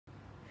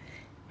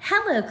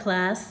Hello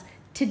class,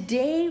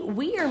 today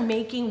we are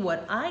making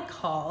what I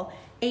call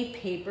a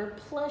paper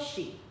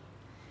plushie.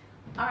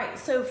 Alright,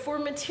 so for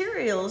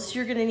materials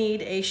you're going to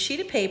need a sheet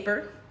of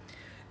paper.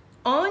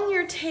 On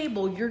your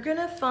table you're going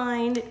to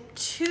find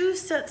 2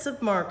 sets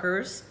of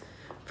markers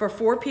for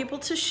 4 people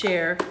to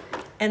share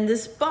and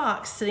this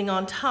box sitting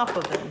on top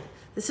of them.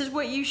 This is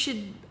what you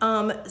should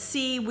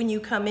see when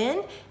you come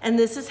in, and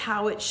this is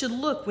how it should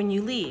look when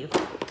you leave.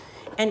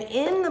 And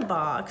in the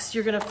box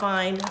you're going to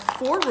find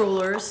 4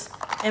 rulers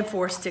and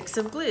 4 sticks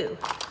of glue.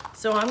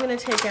 So I'm going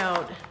to take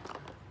out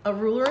a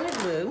ruler and a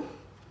glue.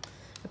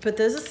 I put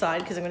those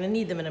aside because I'm going to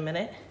need them in a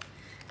minute.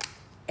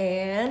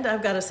 And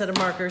I've got a set of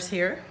markers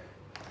here.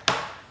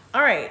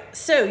 All right,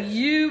 so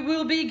you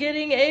will be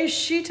getting a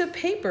sheet of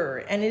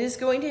paper, and it is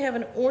going to have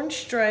an orange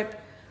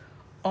stripe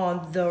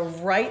on the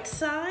right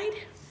side.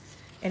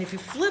 And if you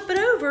flip it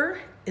over,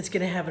 it's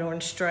going to have an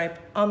orange stripe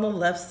on the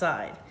left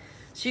side.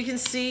 So you can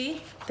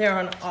see they're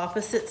on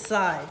opposite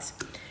sides.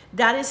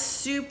 That is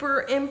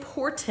super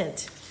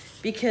important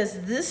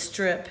because this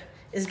strip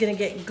is going to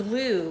get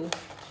glue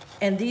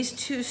and these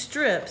 2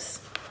 strips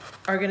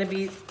are going to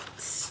be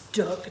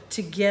stuck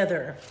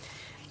together.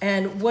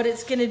 And what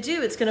it's going to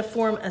do, it's going to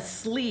form a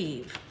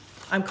sleeve.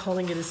 I'm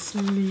calling it a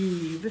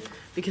sleeve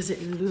because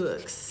it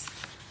looks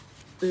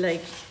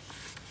like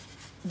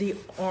the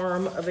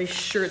arm of a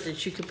shirt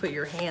that you could put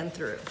your hand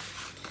through.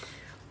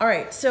 All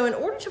right, so in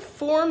order to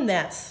form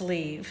that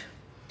sleeve,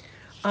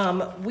 we're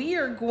not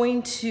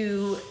going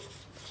to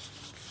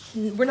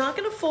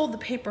fold the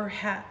paper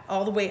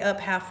all the way up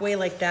halfway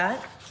like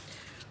that.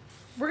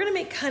 We're gonna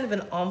make kind of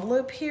an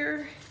envelope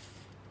here,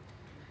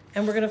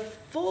 and we're gonna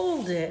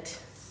fold it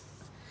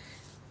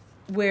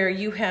where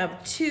you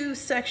have 2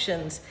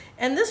 sections.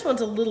 And this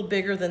one's a little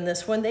bigger than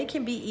this one. They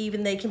can be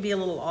even, they can be a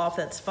little off,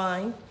 that's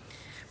fine.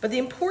 But the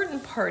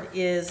important part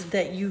is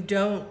that you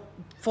don't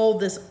fold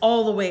this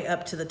all the way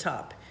up to the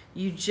top.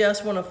 You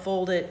just want to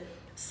fold it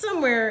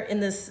somewhere in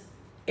this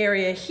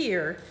area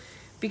here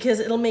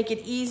because it'll make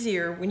it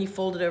easier when you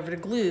fold it over to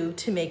glue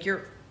to make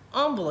your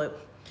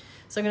envelope.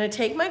 So I'm going to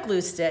take my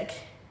glue stick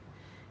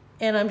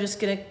and I'm just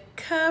going to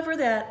cover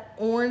that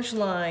orange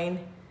line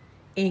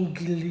in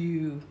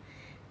glue.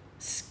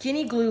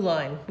 Skinny glue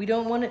line. We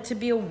don't want it to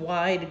be a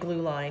wide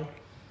glue line.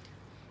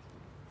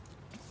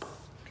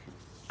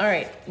 All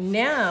right,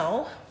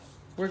 now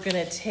we're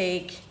going to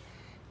take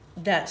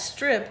that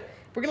strip.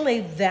 We're gonna lay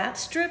that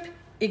strip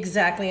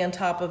exactly on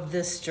top of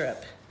this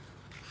strip.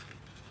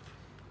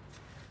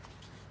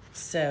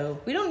 So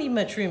we don't need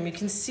much room. You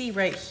can see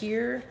right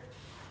here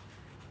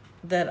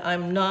that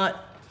I'm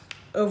not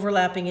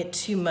overlapping it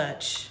too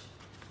much.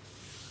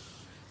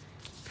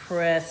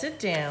 Press it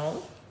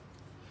down.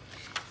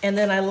 And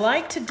then I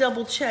like to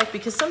double check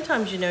because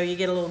sometimes, you know, you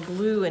get a little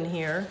glue in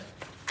here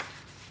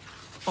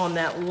on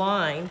that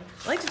line.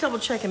 I like to double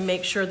check and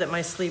make sure that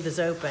my sleeve is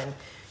open.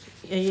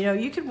 You know,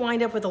 you could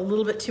wind up with a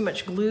little bit too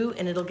much glue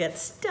and it'll get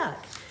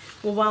stuck.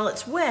 Well, while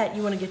it's wet,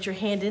 you want to get your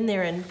hand in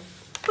there and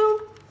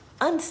boom,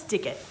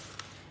 unstick it.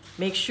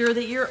 Make sure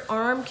that your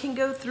arm can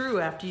go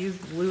through after you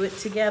glue it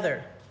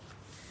together.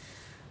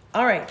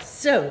 All right,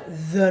 so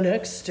the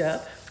next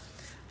step,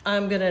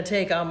 I'm going to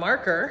take a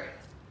marker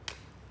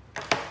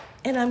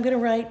and I'm going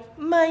to write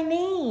my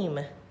name.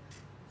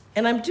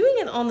 And I'm doing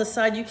it on the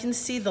side. You can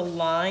see the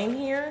line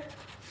here.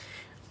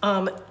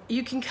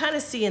 You can kind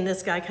of see in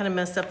this guy kind of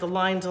messed up the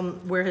lines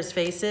on where his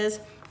face is.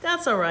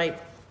 That's all right.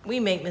 We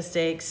make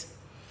mistakes.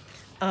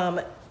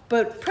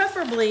 But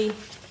preferably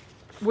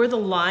where the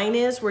line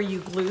is, where you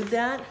glued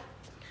that,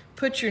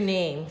 put your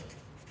name.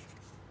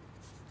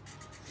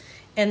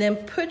 And then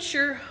put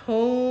your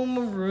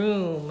home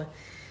room.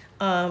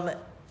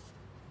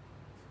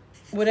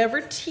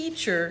 Whatever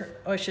teacher,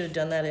 oh, I should have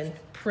done that in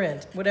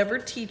print. Whatever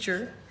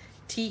teacher,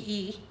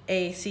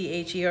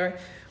 T-E-A-C-H-E-R,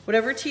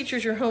 whatever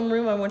teacher's your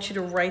homeroom, I want you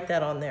to write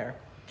that on there.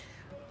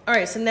 All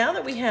right, so now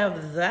that we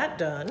have that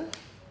done,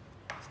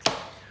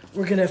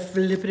 we're gonna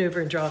flip it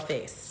over and draw a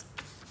face.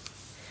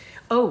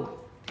 Oh,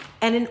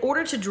 and in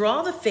order to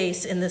draw the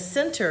face in the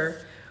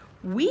center,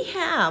 we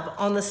have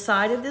on the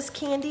side of this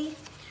candy,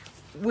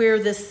 where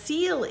the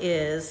seal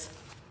is,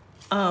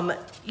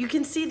 you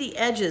can see the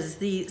edges,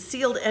 the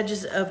sealed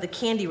edges of the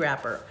candy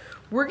wrapper.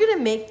 We're gonna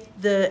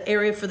make the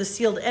area for the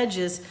sealed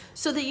edges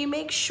so that you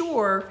make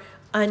sure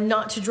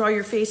not to draw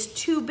your face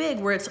too big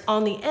where it's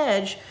on the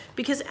edge,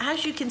 because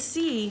as you can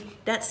see,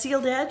 that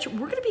sealed edge,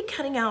 we're gonna be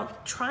cutting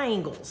out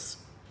triangles.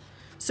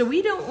 So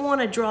we don't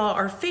wanna draw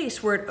our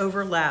face where it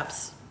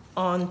overlaps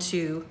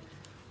onto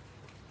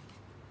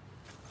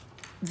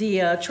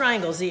the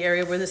triangles, the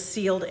area where the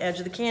sealed edge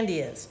of the candy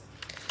is.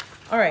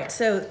 All right,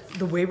 so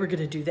the way we're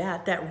gonna do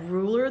that, that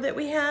ruler that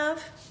we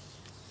have,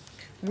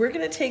 we're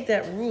gonna take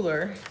that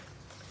ruler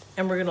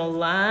and we're gonna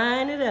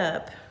line it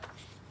up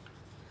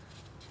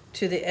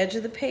to the edge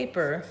of the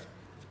paper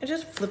and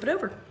just flip it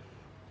over.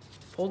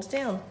 Folds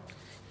down.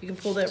 You can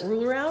pull that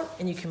ruler out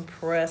and you can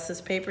press this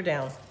paper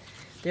down.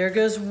 There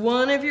goes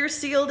one of your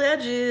sealed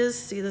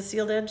edges. See the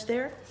sealed edge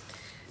there?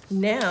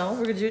 Now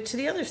we're gonna do it to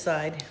the other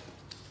side.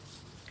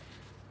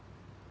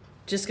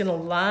 Just gonna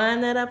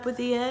line that up with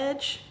the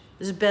edge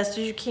as best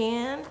as you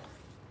can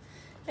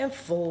and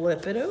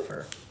flip it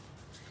over.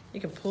 You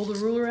can pull the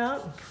ruler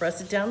out and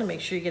press it down to make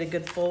sure you get a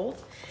good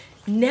fold.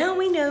 Now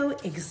we know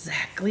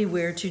exactly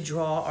where to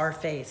draw our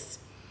face.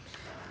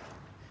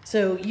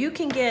 So you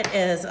can get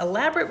as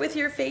elaborate with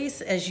your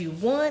face as you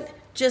want,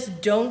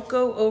 just don't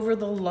go over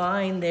the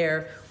line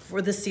there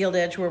for the sealed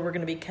edge where we're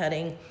gonna be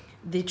cutting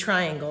the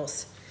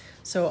triangles.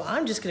 So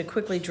I'm just gonna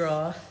quickly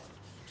draw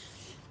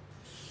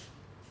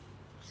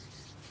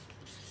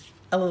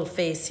a little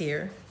face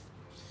here,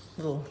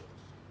 little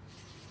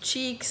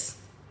cheeks,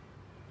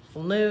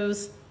 little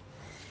nose.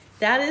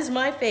 That is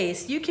my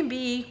face. You can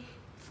be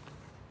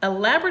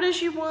elaborate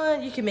as you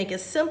want. You can make a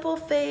simple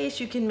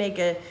face. You can make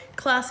a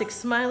classic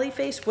smiley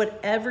face,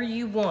 whatever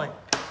you want.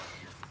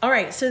 All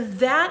right, so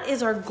that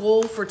is our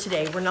goal for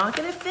today. We're not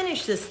gonna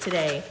finish this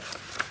today.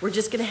 We're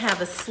just gonna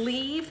have a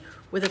sleeve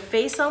with a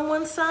face on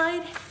one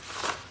side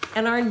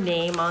and our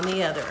name on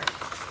the other.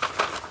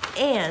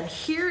 And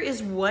here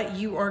is what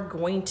you are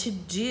going to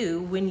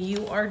do when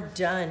you are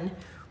done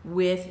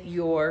with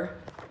your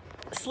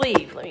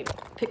sleeve. Let me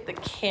pick the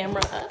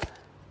camera up.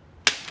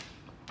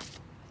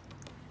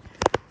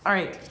 All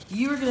right,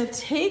 you are gonna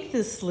take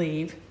this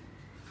sleeve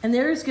and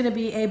there's gonna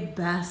be a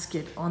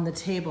basket on the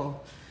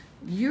table.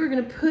 You're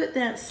gonna put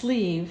that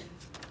sleeve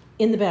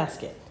in the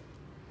basket,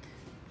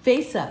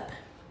 face up.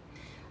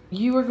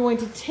 You are going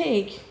to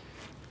take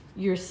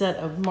your set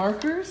of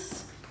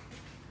markers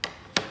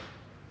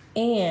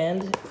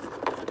and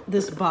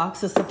this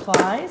box of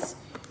supplies.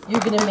 You're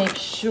gonna make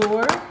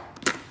sure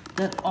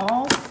that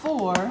all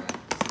four,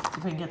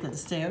 if I can get that to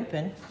stay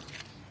open,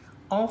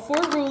 all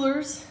four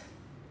rulers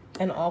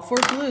and all four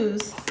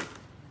glues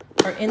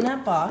are in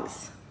that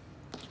box.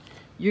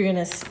 You're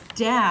gonna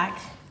stack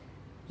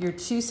your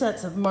two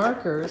sets of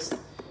markers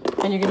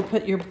and you're gonna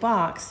put your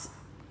box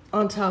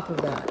on top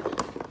of that.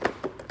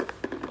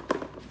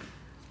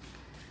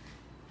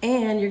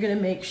 And you're gonna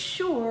make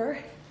sure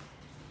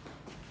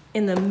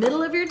in the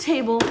middle of your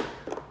table,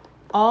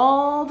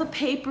 all the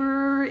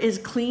paper is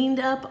cleaned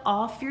up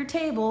off your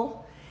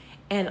table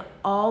and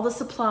all the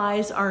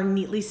supplies are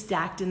neatly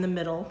stacked in the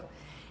middle.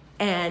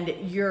 And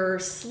your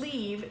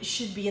sleeve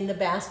should be in the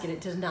basket.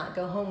 It does not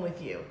go home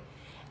with you.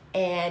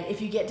 And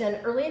if you get done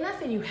early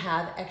enough and you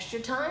have extra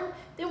time,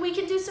 then we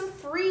can do some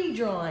free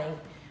drawing,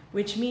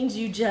 which means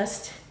you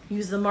just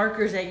use the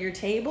markers at your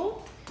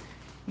table.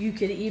 You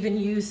could even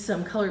use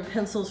some colored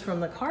pencils from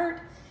the cart,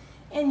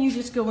 and you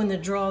just go in the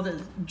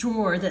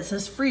drawer that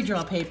says free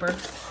draw paper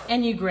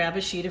and you grab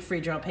a sheet of free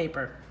draw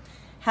paper.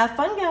 Have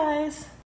fun, guys.